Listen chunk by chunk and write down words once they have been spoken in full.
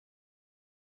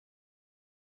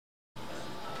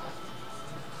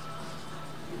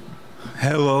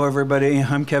Hello, everybody.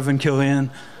 I'm Kevin Killian.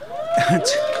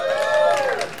 It's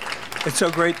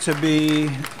so great to be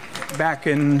back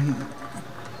in,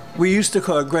 we used to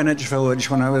call it Greenwich Village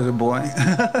when I was a boy.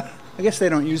 I guess they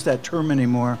don't use that term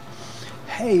anymore.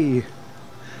 Hey,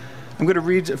 I'm going to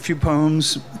read a few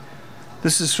poems.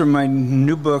 This is from my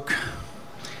new book,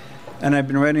 and I've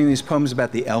been writing these poems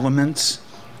about the elements.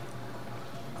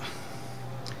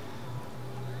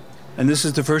 And this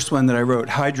is the first one that I wrote,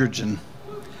 hydrogen.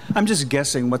 I'm just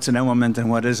guessing what's an element and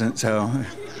what isn't, so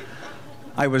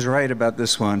I was right about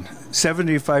this one.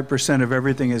 75% of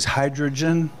everything is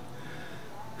hydrogen.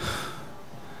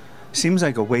 Seems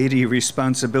like a weighty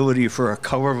responsibility for a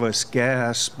colorless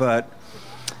gas, but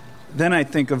then I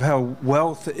think of how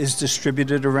wealth is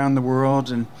distributed around the world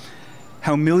and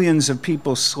how millions of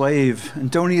people slave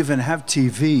and don't even have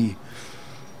TV,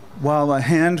 while a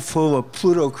handful of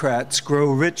plutocrats grow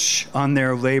rich on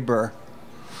their labor.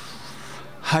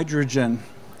 Hydrogen,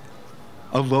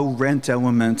 a low-rent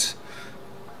element,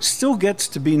 still gets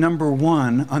to be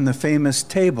 #1 on the famous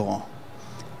table.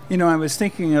 You know, I was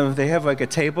thinking of, they have like a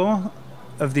table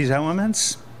of these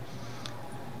elements,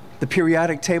 the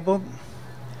periodic table,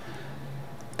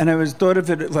 and I thought of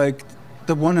it like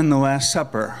the one in the Last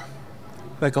Supper,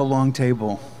 like a long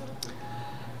table.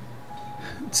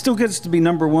 It still gets to be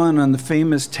 #1 on the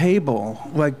famous table,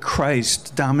 like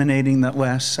Christ dominating that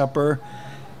Last Supper.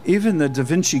 Even the Da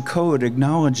Vinci Code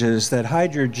acknowledges that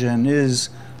hydrogen is,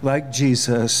 like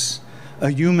Jesus, a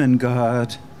human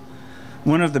God,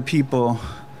 one of the people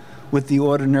with the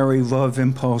ordinary love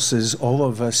impulses all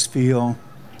of us feel.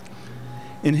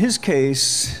 In his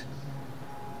case,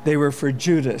 they were for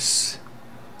Judas,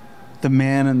 the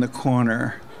man in the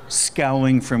corner,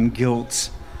 scowling from guilt.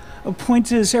 The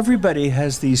point is, everybody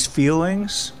has these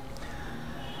feelings.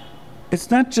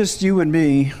 It's not just you and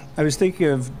me. I was thinking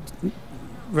of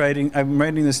I'm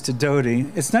writing this to Dodie.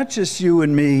 It's not just you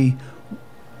and me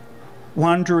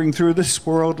wandering through this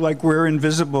world like we're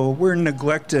invisible, we're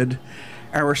neglected,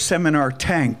 our seminar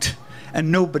tanked,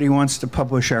 and nobody wants to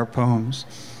publish our poems.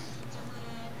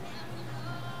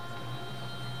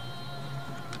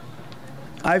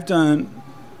 I've done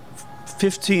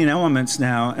 15 elements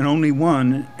now, and only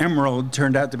one, emerald,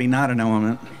 turned out to be not an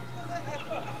element.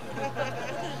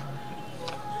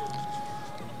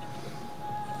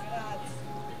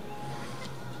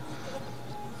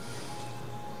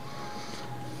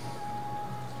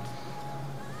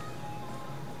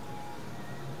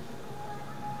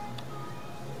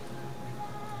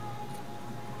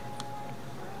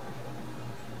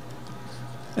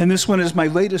 And this one is my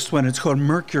latest one. It's called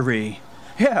Mercury.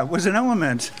 Yeah, it was an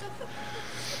element.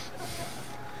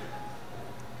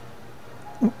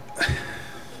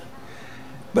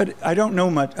 But I don't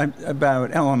know much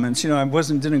about elements. You know, I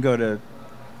didn't go to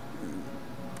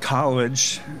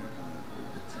college.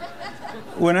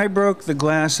 When I broke the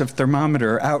glass of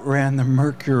thermometer, outran the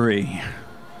mercury.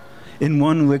 In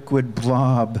one liquid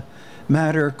blob,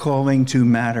 matter calling to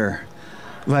matter,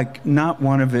 like not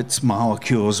one of its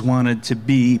molecules wanted to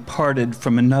be parted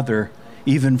from another,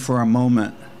 even for a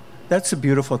moment. That's the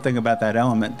beautiful thing about that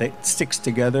element. It sticks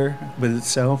together with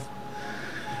itself.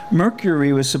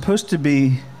 Mercury was supposed to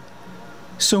be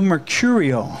so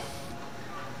mercurial,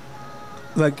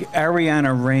 like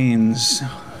Ariana Reigns,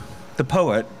 the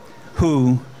poet,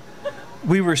 who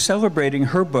we were celebrating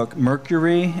her book,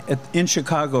 Mercury, in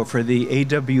Chicago for the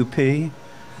AWP.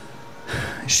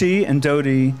 She and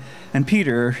Dodie and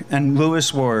Peter and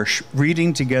Louis Warsh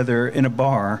reading together in a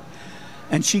bar,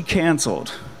 and she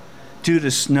canceled due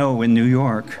to snow in New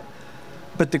York.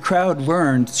 But the crowd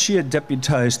learned she had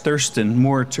deputized Thurston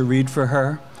Moore to read for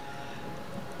her,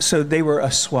 so they were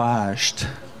assuaged.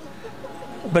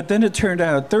 But then it turned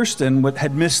out Thurston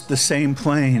had missed the same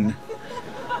plane.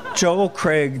 Joel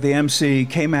Craig, the MC,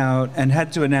 came out and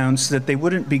had to announce that they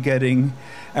wouldn't be getting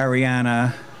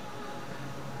Ariana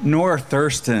nor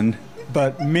Thurston,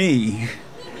 but me.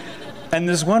 And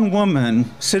this one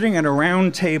woman sitting at a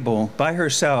round table by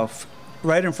herself,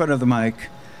 right in front of the mic,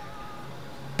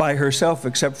 by herself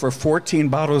except for 14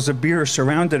 bottles of beer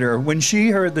surrounded her. When she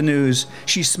heard the news,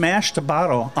 she smashed a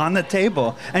bottle on the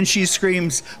table and she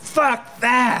screams, "Fuck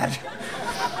that!"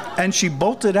 And she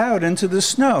bolted out into the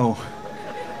snow.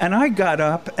 And I got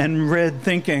up and read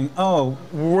thinking, oh,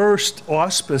 worst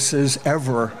auspices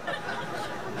ever.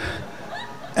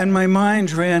 And my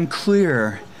mind ran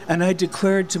clear, and I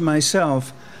declared to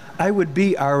myself I would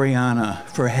be Ariana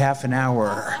for half an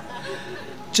hour.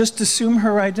 Just assume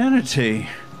her identity.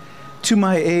 To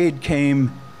my aid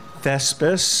came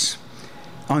Thespis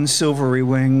on silvery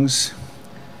wings.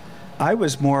 I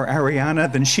was more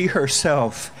Ariana than she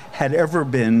herself had ever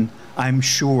been, I'm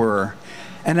sure.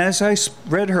 And as I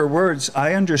read her words,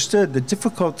 I understood the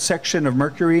difficult section of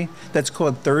Mercury that's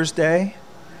called Thursday,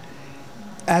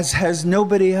 as has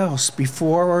nobody else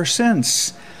before or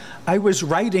since. I was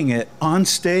writing it on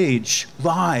stage,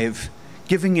 live,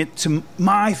 giving it to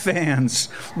my fans,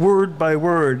 word by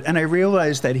word. And I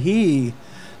realized that he,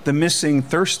 the missing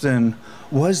Thurston,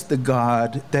 was the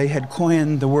god they had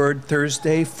coined the word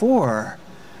Thursday for.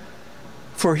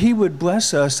 For he would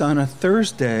bless us on a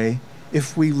Thursday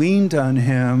if we leaned on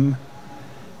him.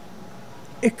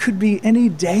 It could be any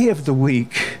day of the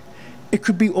week. It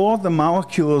could be all the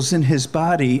molecules in his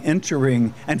body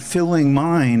entering and filling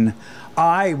mine.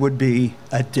 I would be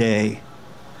a day.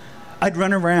 I'd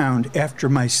run around after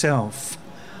myself.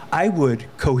 I would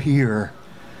cohere.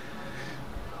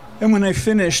 And when I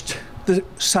finished, the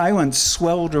silence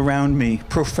swelled around me,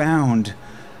 profound.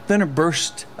 Then a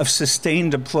burst of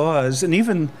sustained applause, and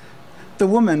even the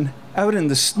woman out in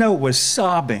the snow was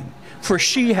sobbing, for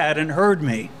she hadn't heard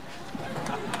me.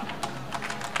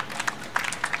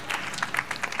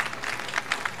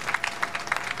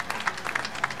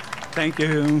 Thank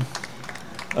you.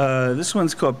 This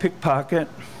one's called Pickpocket.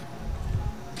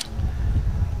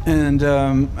 And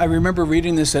I remember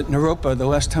reading this at Naropa the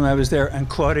last time I was there, and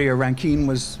Claudia Rankine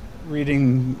was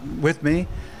reading with me.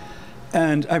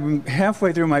 And I'm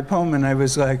halfway through my poem, and I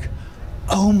was like,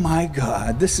 oh my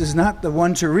God, this is not the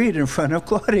one to read in front of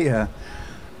Claudia.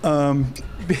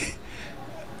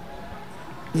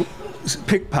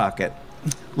 Pickpocket.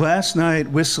 Last night,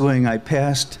 whistling, I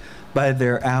passed by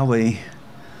their alley,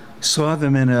 saw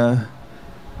them in a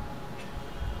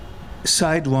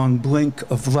sidelong blink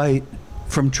of light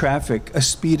from traffic, a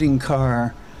speeding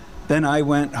car. Then I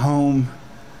went home,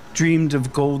 dreamed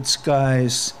of gold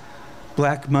skies,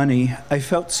 black money. I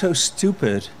felt so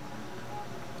stupid.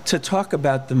 To talk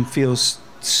about them feels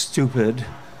stupid.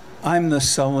 I'm the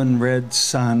sullen red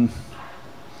sun.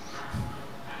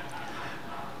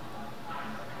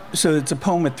 So it's a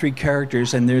poem with 3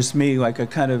 characters, and there's me, like a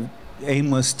kind of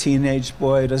aimless teenage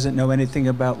boy, doesn't know anything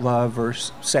about love or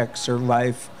sex or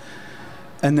life.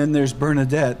 And then there's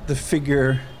Bernadette, the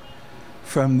figure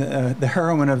from the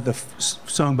heroine of the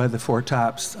song by the Four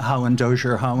Tops, Holland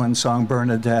Dozier Holland song,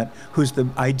 Bernadette, who's the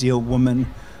ideal woman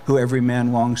who every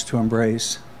man longs to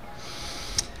embrace.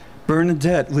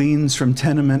 Bernadette leans from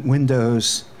tenement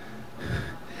windows.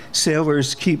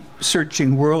 Sailors keep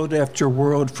searching world after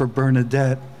world for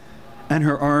Bernadette, and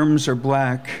her arms are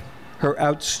black, her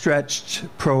outstretched,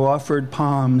 pro-offered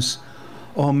palms,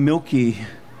 all milky.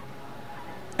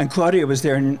 And Claudia was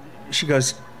there, and she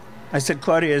goes, I said,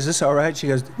 Claudia, is this all right? She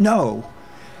goes, no,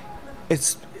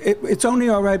 it's only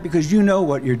all right because you know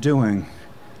what you're doing.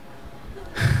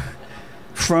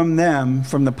 From them,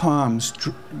 from the palms,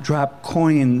 drop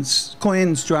coins.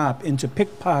 Coins drop into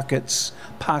pickpockets'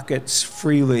 pockets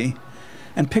freely.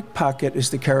 And Pickpocket is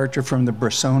the character from the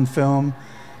Bresson film,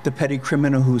 the petty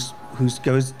criminal who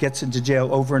gets into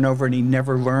jail over and over, and he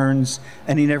never learns,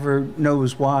 and he never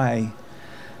knows why.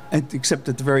 And except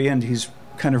at the very end, he's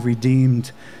kind of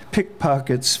redeemed.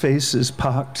 Pickpocket's face is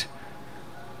pocked.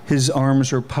 His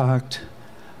arms are pocked.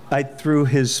 I threw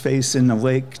his face in the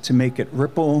lake to make it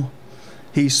ripple.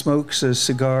 He smokes a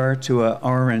cigar to an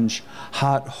orange,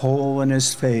 hot hole in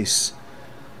his face,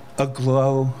 a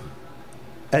glow.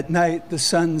 At night, the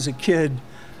sun's a kid,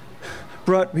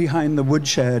 brought behind the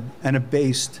woodshed and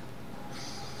abased.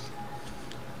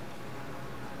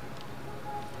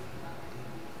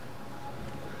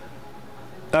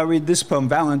 I'll read this poem,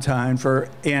 Valentine, for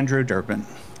Andrew Durbin.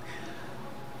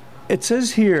 It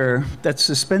says here that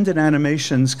suspended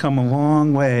animations come a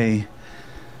long way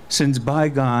since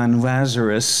bygone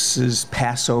Lazarus's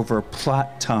Passover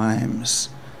plot times.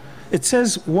 It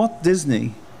says Walt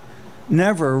Disney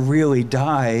never really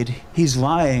died. He's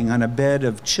lying on a bed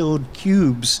of chilled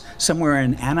cubes somewhere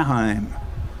in Anaheim,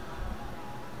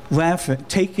 laughing,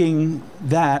 taking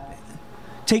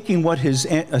what his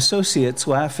associates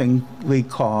laughingly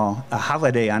call a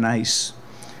holiday on ice.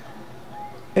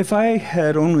 If I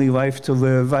had only life to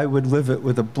live, I would live it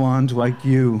with a blonde like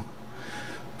you.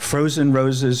 Frozen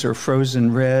roses are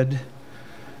frozen red,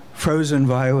 frozen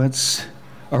violets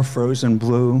are frozen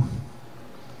blue.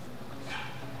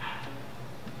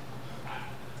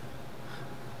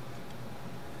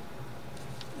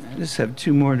 I just have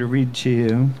 2 more to read to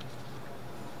you.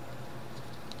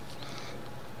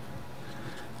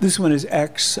 This one is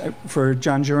X for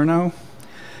Joan Giorno.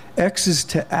 X is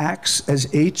to axe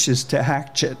as H is to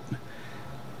hatchet.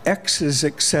 X is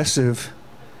excessive,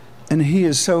 and he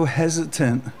is so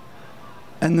hesitant.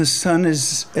 And the sun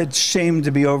is ashamed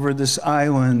to be over this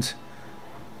island.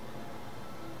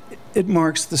 It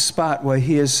marks the spot why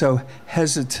he is so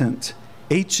hesitant.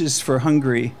 H is for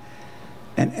hungry,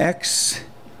 and X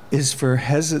is for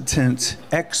hesitant.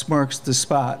 X marks the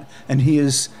spot, and he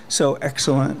is so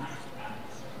excellent.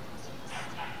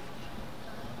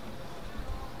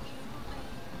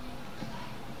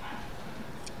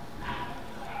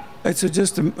 It's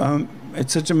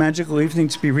such a magical evening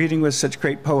to be reading with such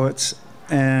great poets,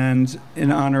 and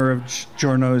in honor of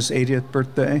Giorno's 80th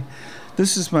birthday.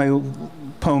 This is my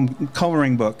poem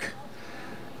coloring book.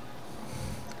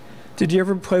 Did you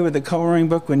ever play with a coloring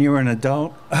book when you were an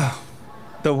adult? Oh,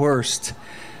 the worst.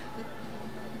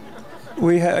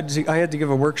 I had to give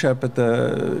a workshop at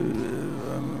a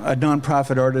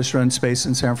nonprofit artist-run space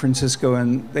in San Francisco,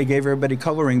 and they gave everybody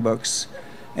coloring books.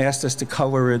 Asked us to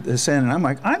color this in, and I'm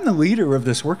like, I'm the leader of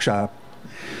this workshop.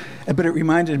 But it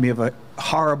reminded me of a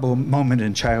horrible moment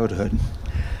in childhood.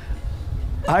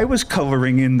 I was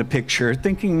coloring in the picture,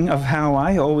 thinking of how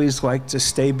I always liked to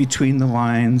stay between the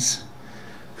lines.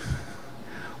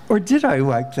 Or did I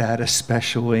like that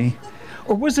especially?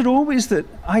 Or was it always that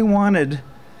I wanted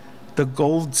the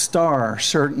gold star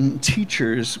certain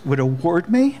teachers would award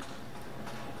me?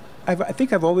 I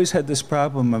think I've always had this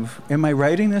problem of, am I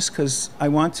writing this because I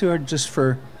want to, or just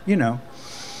for, you know,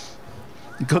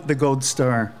 the gold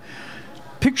star?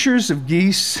 Pictures of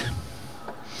geese,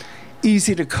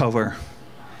 easy to color.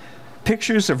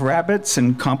 Pictures of rabbits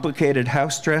and complicated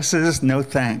house dresses, no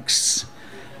thanks.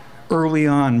 Early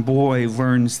on, boy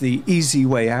learns the easy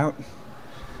way out.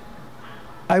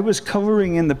 I was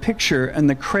coloring in the picture, and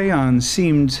the crayon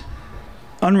seemed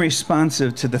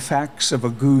unresponsive to the facts of a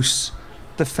goose,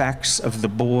 the facts of the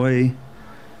boy.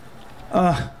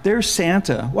 There's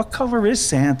Santa. What color is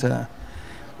Santa?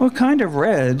 Well, kind of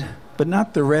red, but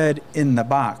not the red in the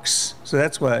box. So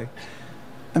that's why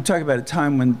I'm talking about a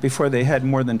time when before they had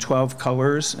more than 12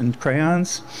 colors and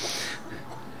crayons.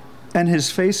 And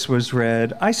his face was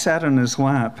red. I sat on his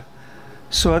lap,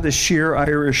 saw the sheer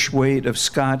Irish weight of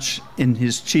scotch in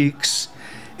his cheeks.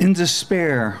 In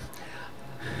despair,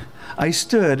 I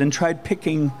stood and tried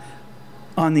picking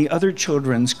on the other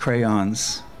children's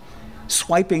crayons,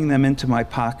 swiping them into my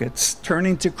pockets,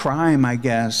 turning to crime, I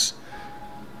guess.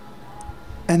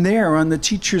 And there on the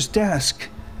teacher's desk,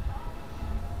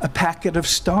 a packet of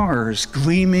stars,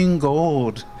 gleaming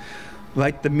gold,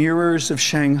 like the mirrors of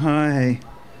Shanghai.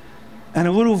 And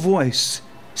a little voice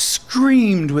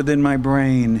screamed within my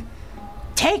brain,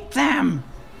 "Take them!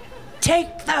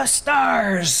 Take the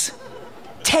stars!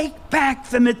 Take back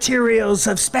the materials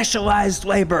of specialized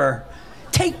labor!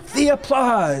 Take the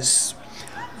applause!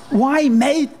 Why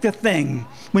make the thing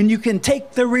when you can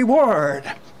take the reward?"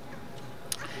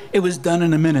 It was done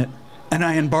in a minute, and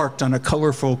I embarked on a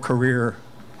colorful career.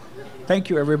 Thank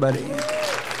you, everybody.